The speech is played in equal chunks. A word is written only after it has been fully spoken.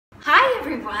Hi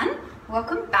everyone,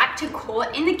 welcome back to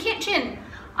Caught in the Kitchen.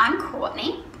 I'm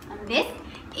Courtney and this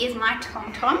is my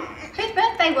Tom Tom, whose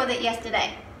birthday was it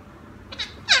yesterday?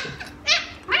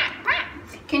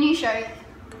 Can you show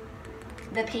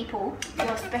the people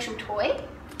your special toy?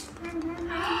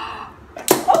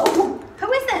 Oh,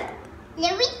 who is it?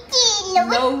 Luigi.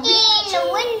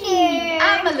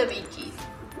 I'm a Luigi.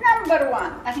 Number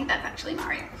one. I think that's actually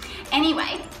Mario.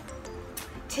 Anyway,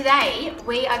 today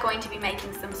we are going to be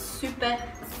making some super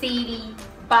seedy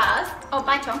bars. Oh,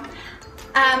 bye Tom.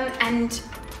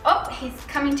 Oh, he's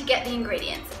coming to get the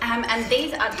ingredients. And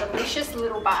these are delicious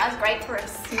little bars, great for a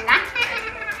snack.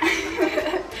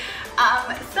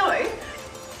 So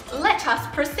let us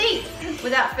proceed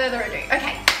without further ado.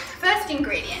 Okay, first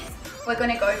ingredients we're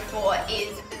going to go for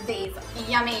is these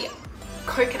yummy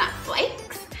coconut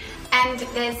flakes. And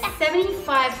there's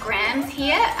 75 grams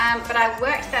here, but I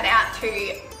worked that out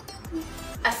to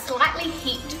a slightly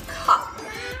heated cup.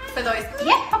 For those,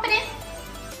 yeah, pop it in.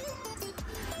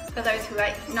 For those who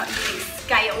are not using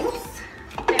scales.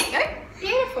 There we go,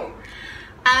 beautiful.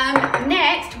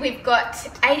 Next, we've got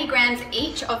 80 grams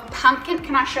each of pumpkin.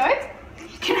 Can I show?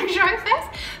 Can I show first?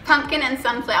 Pumpkin and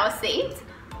sunflower seeds.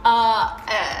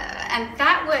 And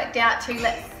that worked out to,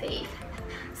 let's see,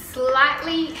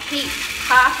 slightly heat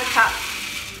half a cup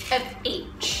of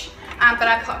each, but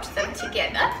I popped them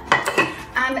together.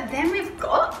 Then we've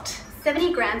got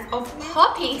 70 grams of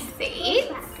poppy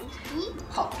seeds.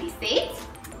 Poppy seeds,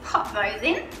 pop those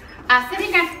in.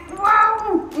 70 grams,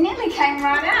 whoa, nearly came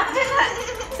right out,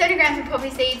 didn't it? 70 grams of poppy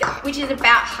seeds, which is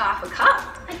about half a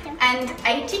cup. And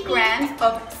 80 grams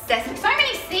of sesame. So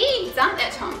many seeds, aren't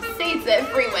there, Tom? Seeds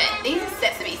everywhere. These are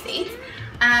sesame seeds.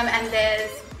 And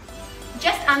there's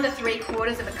just under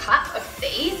 3/4 of a cup of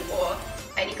these, or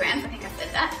 80 grams, I think I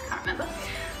said that, I can't remember.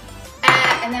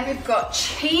 And then we've got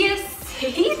chia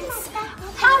seeds.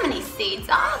 How many seeds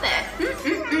are there?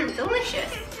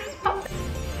 Delicious. Oh.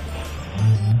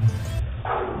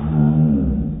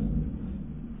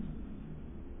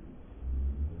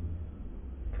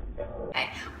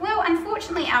 Okay. Well,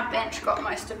 unfortunately our bench got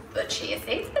most of the chia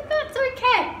seeds, but that's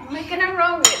okay. We're gonna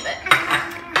roll with it.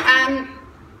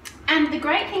 And the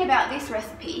great thing about this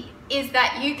recipe is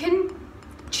that you can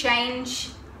change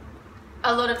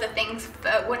a lot of the things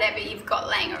for whatever you've got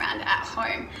laying around at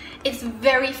home. It's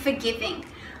very forgiving.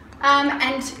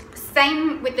 And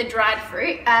same with the dried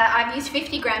fruit. I've used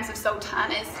 50 grams of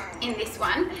sultanas in this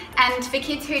one. And for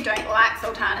kids who don't like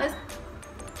sultanas,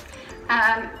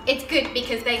 it's good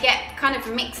because they get kind of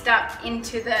mixed up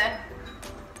into the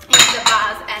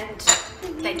bars and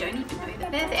they don't even know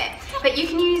that they're there. But you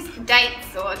can use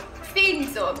dates or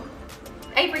figs or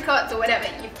apricots or whatever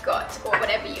you've got, or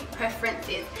whatever your preference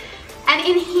is. And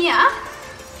in here,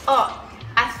 oh,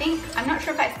 I'm not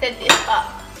sure if I said this, but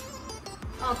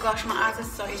oh gosh, my eyes are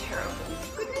so terrible.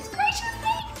 Goodness gracious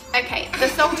me. Okay, the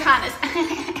sultanas.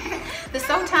 The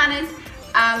sultanas,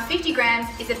 50 grams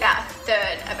is about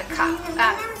 1/3 of a cup.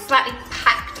 Slightly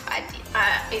packed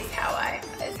is how I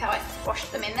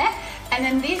squashed them in there. And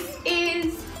then this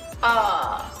is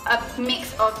a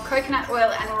mix of coconut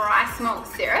oil and rice malt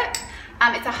syrup.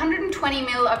 It's 120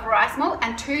 ml of rice malt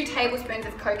and 2 tablespoons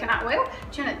of coconut oil.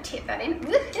 Do you want to tip that in?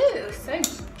 Woohoo! So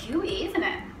gooey, isn't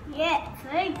it? Yeah,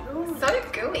 so gooey. So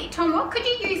gooey. Tom, what could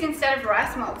you use instead of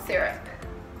rice malt syrup?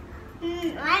 I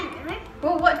don't know.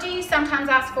 Well, what do you sometimes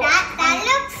ask for?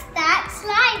 That's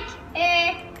like,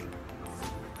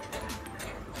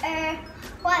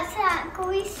 what's that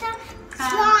gooey stuff?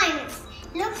 Slimes.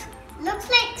 Looks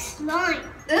like slime.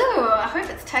 Ooh, I hope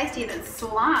it's tastier than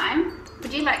slime.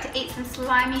 Would you like to eat some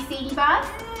slimy seedy bars?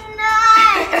 No,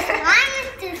 slime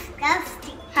is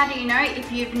disgusting. How do you know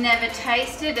if you've never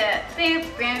tasted it? But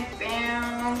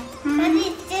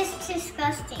it's just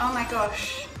disgusting. Oh my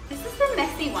gosh. This is a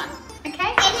messy one,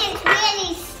 okay? And it's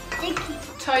really sticky.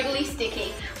 Totally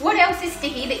sticky. What else is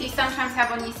sticky that you sometimes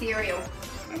have on your cereal?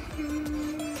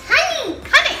 Honey.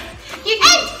 Honey.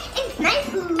 And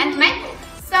maple. And maple.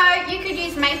 So you could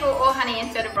use maple or honey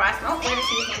instead of rice malt. We're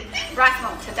just using rice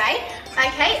malt today.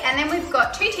 Okay, and then we've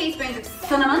got 2 teaspoons of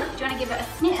cinnamon. Do you want to give it a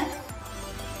sniff?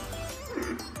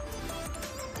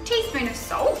 A teaspoon of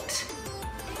salt.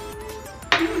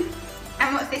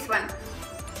 And what's this one?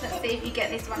 Let's see if you get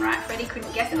this one right. Freddie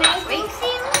couldn't guess it last week.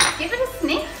 Give it a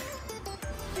sniff.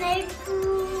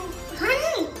 Maple.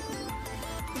 Honey.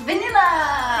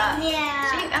 Vanilla. Yeah.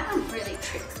 Gee, that one really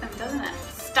tricks them, doesn't it?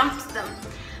 Stumps them.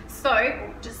 So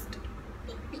we'll just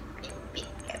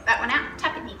get that one out.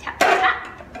 Tappity tap tap.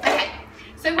 Okay.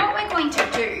 So what we're going to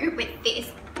do with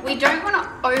this, we don't want to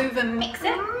over mix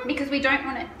it because we don't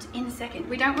want it, in a second,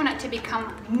 we don't want it to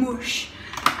become mush.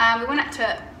 We want it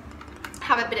to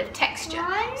have a bit of texture.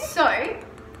 One. So,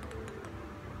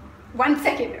 1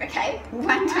 second, okay?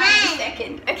 One tiny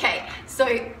second. Okay, so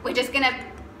we're just gonna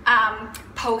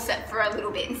pulse it for a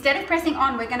little bit. Instead of pressing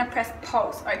on, we're gonna press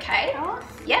pulse, okay? Pulse?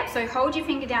 Yep, so hold your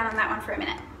finger down on that one for a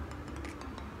minute.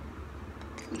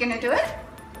 You gonna do it?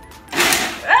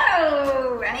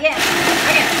 Oh, and again.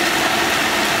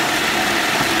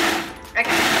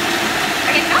 Okay.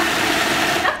 Okay, stop.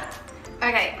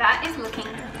 Okay, that is looking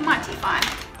mighty fine.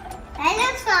 That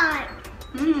looks fine.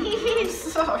 So good. It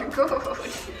smells very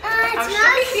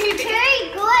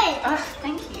good. Oh,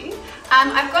 thank you.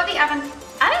 I've got the oven.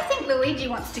 I don't think Luigi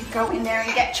wants to go in there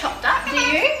and get chopped up, do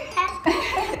you?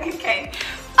 Okay.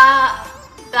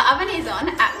 The oven is on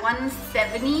at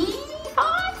 175.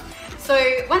 So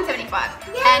 175.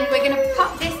 Yay. And we're going to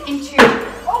pop this into...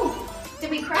 Oh,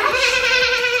 did we crash?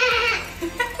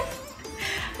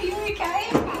 Are you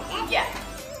okay? Yeah.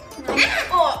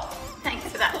 Oh, thanks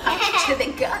for that punch to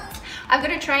the gut. I've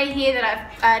got a tray here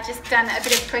that I've just done a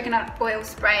bit of coconut oil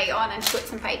spray on and put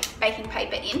some baking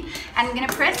paper in. And I'm going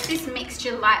to press this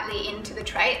mixture lightly into the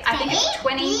tray. I think it's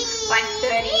 20 by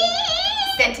 30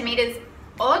 centimeters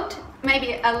odd,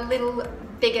 maybe a little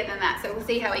bigger than that. So we'll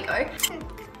see how we go.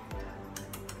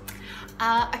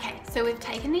 Okay, so we've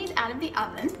taken these out of the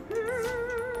oven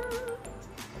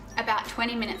about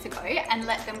 20 minutes ago and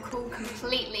let them cool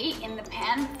completely in the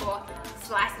pan for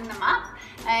slicing them up.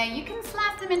 You can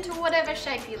slice them into whatever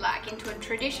shape you like, into a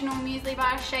traditional muesli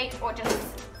bar shape or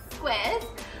just squares.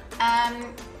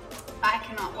 I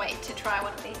cannot wait to try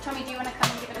one of these. Tommy, do you want to come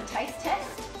and give it a taste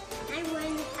test? I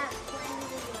want to have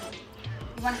one.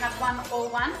 You want to have one or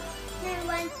one? No,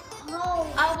 one whole.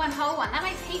 Oh, one whole one. That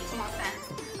makes heaps more sense.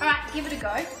 All right, give it a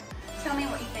go. Tell me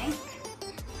what you think.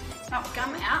 Oh,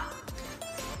 gum out.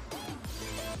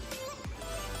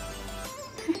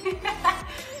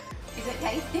 Is it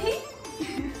tasty?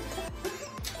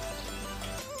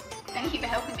 Thank you for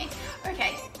helping me.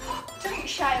 Okay, don't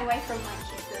shy away from my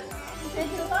kisses. They're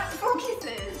delightful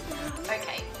kisses.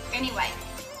 Okay, anyway,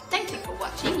 thank you for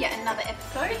watching yet another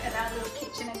episode of our little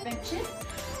kitchen adventures.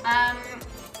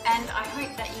 And I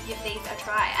hope that you give these a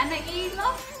try and that you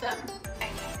love them.